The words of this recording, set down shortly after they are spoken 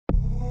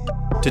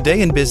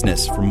Today in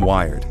Business from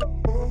Wired.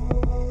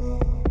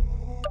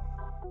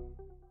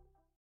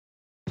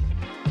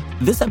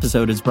 This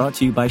episode is brought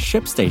to you by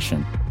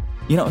ShipStation.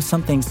 You know,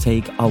 some things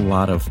take a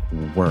lot of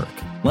work,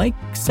 like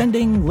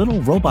sending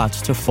little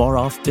robots to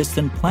far-off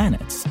distant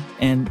planets.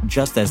 And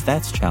just as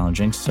that's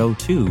challenging, so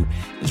too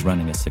is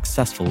running a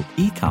successful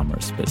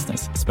e-commerce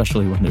business,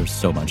 especially when there's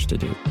so much to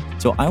do.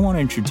 So I want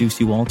to introduce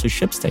you all to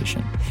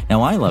ShipStation.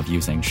 Now, I love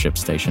using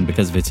ShipStation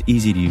because of its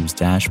easy-to-use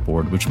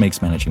dashboard, which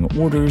makes managing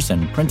orders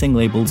and printing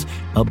labels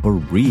a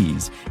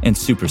breeze and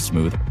super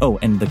smooth. Oh,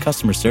 and the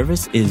customer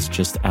service is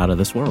just out of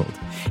this world.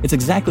 It's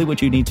exactly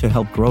what you need to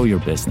help grow your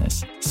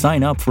business.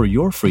 Sign up for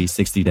your free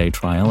 60-day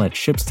trial at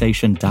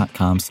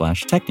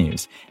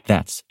shipstation.com/technews.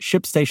 That's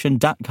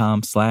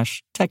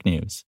shipstation.com/technews.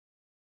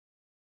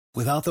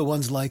 Without the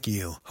ones like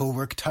you, who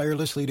work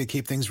tirelessly to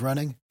keep things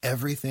running,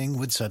 everything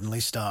would suddenly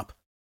stop.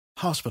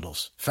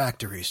 Hospitals,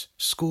 factories,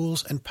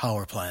 schools, and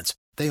power plants,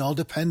 they all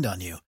depend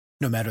on you.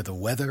 No matter the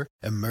weather,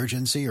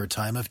 emergency, or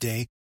time of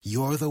day,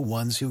 you're the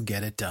ones who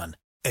get it done.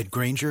 At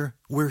Grainger,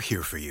 we're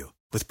here for you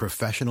with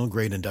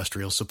professional-grade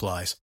industrial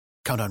supplies.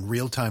 Count on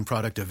real-time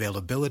product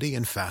availability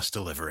and fast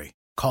delivery.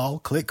 Call,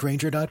 click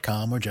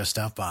Grainger.com, or just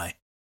stop by.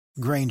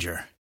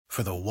 Grainger,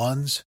 for the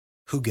ones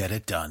who get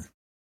it done.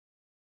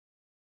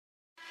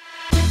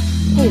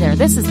 Hey there,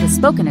 this is the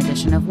spoken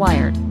edition of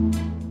Wired.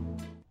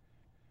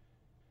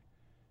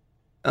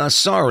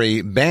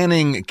 Sorry,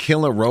 banning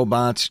killer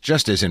robots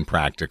just isn't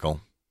practical.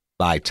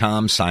 By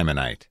Tom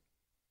Simonite.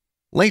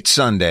 Late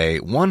Sunday,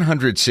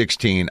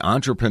 116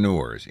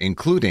 entrepreneurs,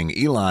 including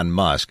Elon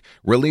Musk,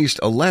 released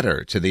a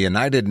letter to the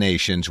United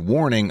Nations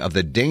warning of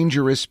the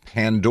dangerous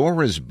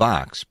Pandora's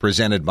box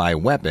presented by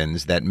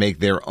weapons that make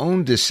their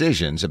own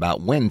decisions about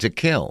when to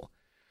kill.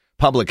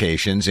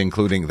 Publications,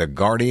 including The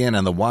Guardian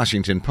and The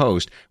Washington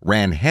Post,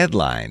 ran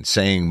headlines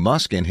saying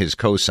Musk and his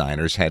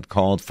cosigners had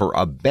called for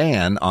a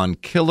ban on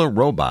killer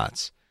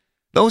robots.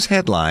 Those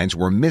headlines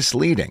were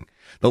misleading.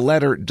 The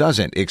letter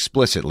doesn't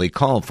explicitly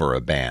call for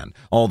a ban,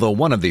 although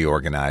one of the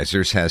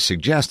organizers has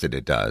suggested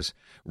it does.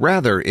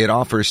 Rather, it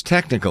offers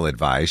technical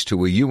advice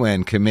to a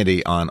UN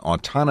committee on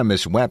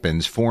autonomous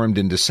weapons formed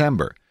in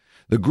December.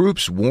 The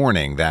group's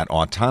warning that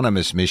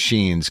autonomous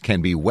machines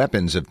can be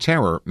weapons of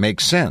terror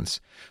makes sense,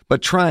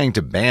 but trying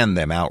to ban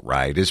them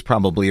outright is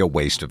probably a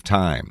waste of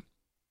time.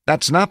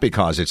 That's not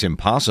because it's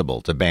impossible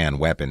to ban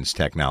weapons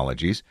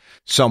technologies.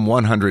 Some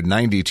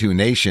 192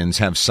 nations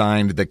have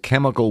signed the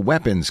Chemical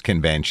Weapons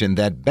Convention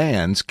that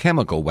bans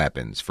chemical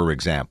weapons, for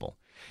example.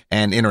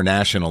 An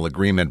international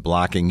agreement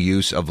blocking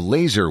use of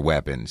laser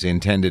weapons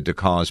intended to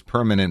cause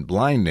permanent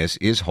blindness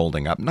is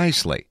holding up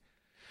nicely.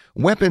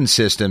 Weapon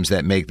systems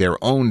that make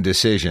their own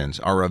decisions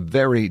are a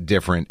very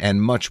different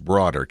and much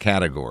broader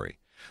category.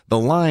 The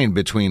line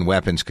between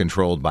weapons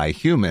controlled by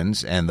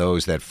humans and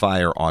those that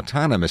fire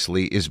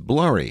autonomously is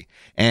blurry,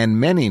 and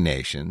many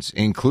nations,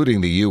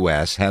 including the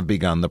U.S., have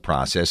begun the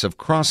process of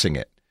crossing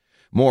it.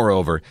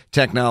 Moreover,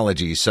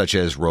 technologies such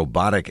as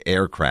robotic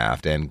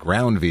aircraft and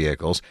ground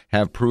vehicles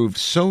have proved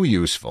so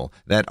useful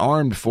that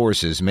armed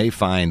forces may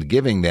find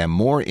giving them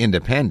more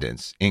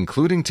independence,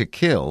 including to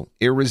kill,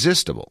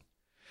 irresistible.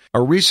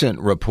 A recent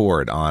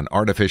report on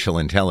artificial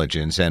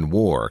intelligence and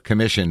war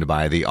commissioned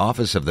by the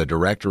Office of the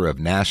Director of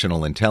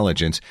National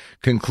Intelligence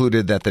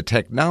concluded that the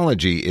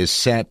technology is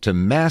set to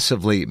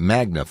massively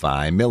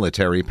magnify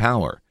military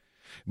power.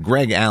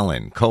 Greg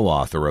Allen,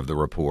 co-author of the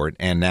report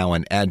and now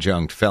an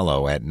adjunct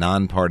fellow at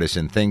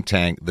nonpartisan think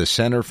tank the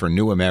Center for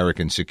New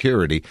American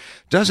Security,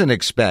 doesn't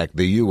expect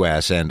the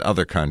U.S. and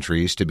other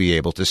countries to be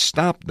able to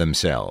stop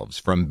themselves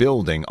from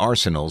building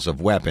arsenals of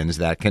weapons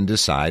that can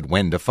decide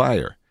when to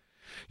fire.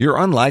 You're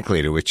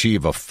unlikely to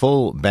achieve a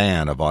full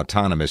ban of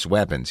autonomous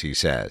weapons, he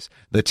says.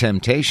 The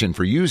temptation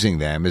for using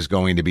them is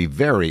going to be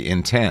very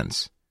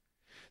intense.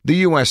 The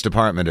U.S.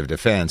 Department of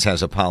Defense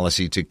has a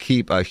policy to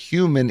keep a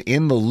human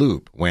in the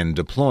loop when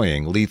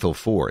deploying lethal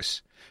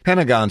force.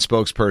 Pentagon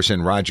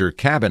spokesperson Roger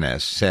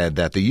Cabanis said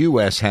that the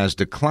U.S. has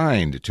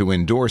declined to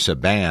endorse a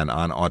ban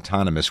on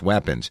autonomous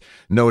weapons,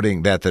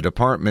 noting that the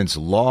department's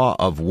Law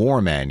of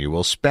War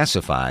manual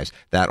specifies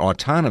that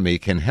autonomy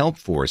can help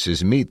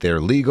forces meet their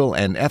legal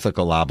and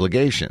ethical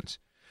obligations.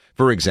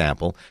 For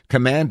example,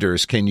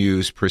 commanders can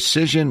use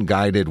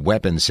precision-guided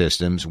weapon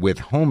systems with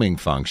homing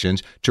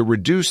functions to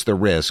reduce the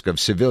risk of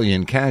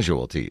civilian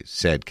casualties,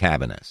 said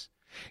Cabanis.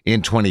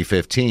 In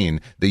 2015,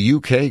 the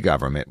UK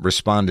government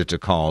responded to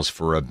calls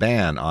for a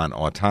ban on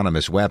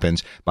autonomous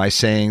weapons by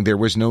saying there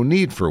was no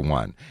need for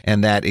one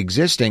and that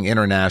existing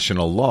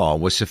international law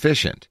was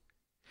sufficient.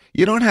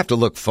 You don't have to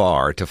look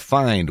far to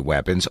find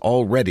weapons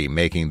already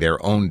making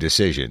their own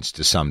decisions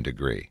to some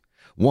degree.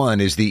 One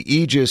is the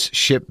Aegis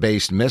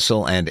ship-based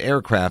missile and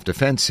aircraft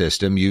defense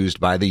system used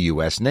by the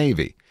U.S.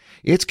 Navy.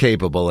 It's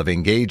capable of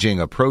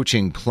engaging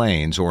approaching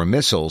planes or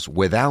missiles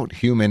without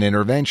human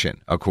intervention,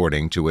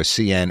 according to a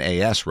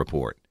CNAS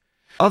report.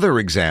 Other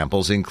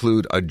examples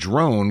include a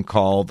drone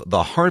called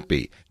the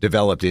Harpy,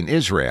 developed in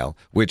Israel,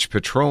 which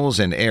patrols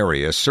an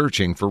area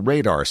searching for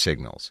radar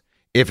signals.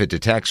 If it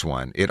detects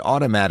one, it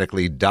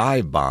automatically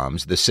dive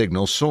bombs the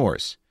signal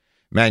source.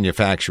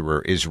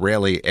 Manufacturer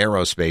Israeli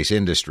Aerospace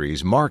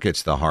Industries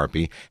markets the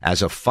Harpy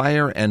as a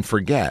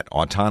fire-and-forget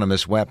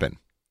autonomous weapon.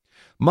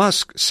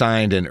 Musk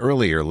signed an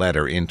earlier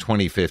letter in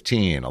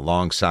 2015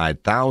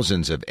 alongside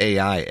thousands of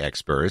AI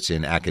experts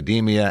in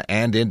academia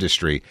and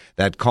industry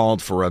that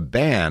called for a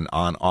ban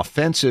on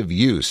offensive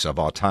use of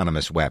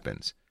autonomous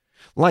weapons.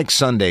 Like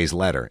Sunday's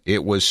letter,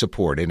 it was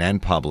supported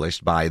and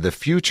published by the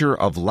Future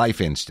of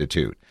Life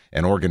Institute,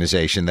 an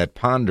organization that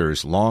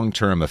ponders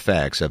long-term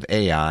effects of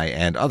AI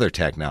and other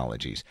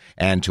technologies,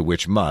 and to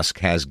which Musk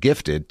has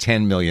gifted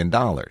 $10 million.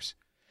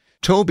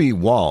 Toby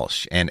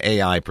Walsh, an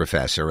AI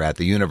professor at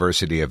the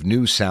University of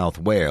New South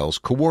Wales,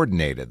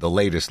 coordinated the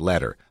latest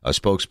letter, a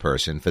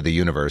spokesperson for the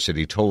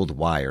university told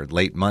Wired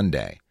late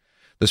Monday.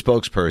 The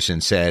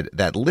spokesperson said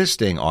that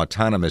listing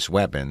autonomous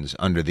weapons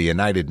under the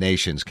United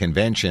Nations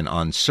Convention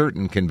on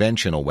Certain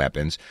Conventional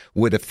Weapons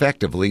would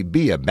effectively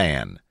be a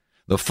ban.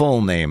 The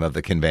full name of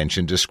the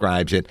convention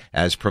describes it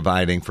as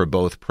providing for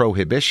both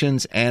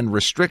prohibitions and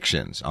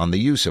restrictions on the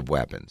use of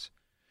weapons.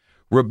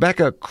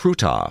 Rebecca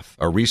Krutoff,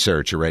 a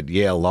researcher at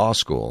Yale Law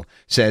School,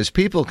 says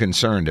people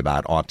concerned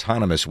about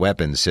autonomous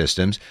weapons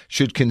systems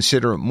should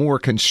consider more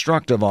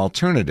constructive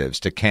alternatives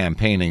to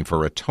campaigning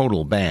for a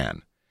total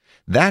ban.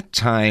 That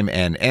time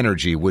and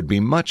energy would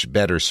be much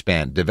better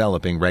spent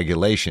developing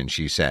regulation,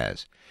 she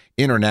says.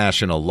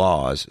 International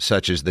laws,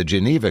 such as the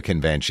Geneva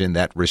Convention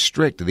that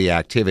restrict the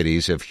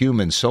activities of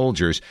human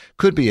soldiers,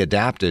 could be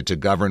adapted to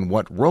govern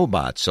what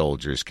robot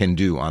soldiers can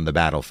do on the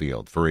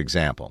battlefield, for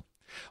example.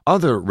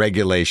 Other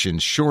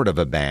regulations short of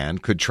a ban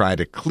could try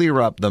to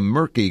clear up the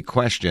murky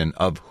question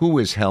of who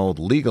is held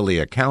legally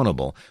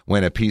accountable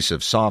when a piece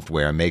of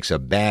software makes a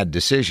bad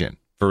decision,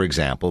 for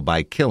example,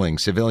 by killing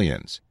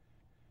civilians.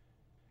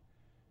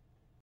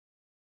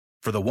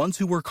 For the ones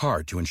who work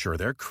hard to ensure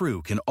their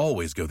crew can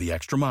always go the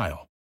extra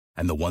mile,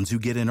 and the ones who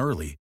get in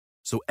early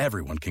so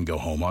everyone can go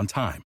home on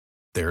time,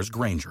 there's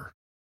Grainger,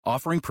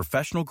 offering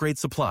professional-grade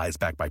supplies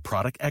backed by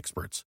product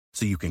experts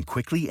so you can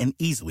quickly and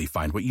easily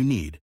find what you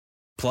need.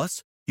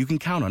 Plus, you can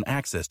count on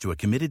access to a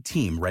committed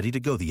team ready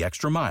to go the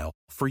extra mile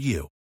for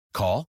you.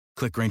 Call,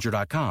 click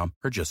Grainger.com,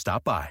 or just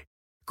stop by.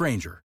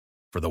 Grainger,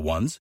 for the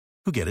ones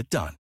who get it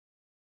done.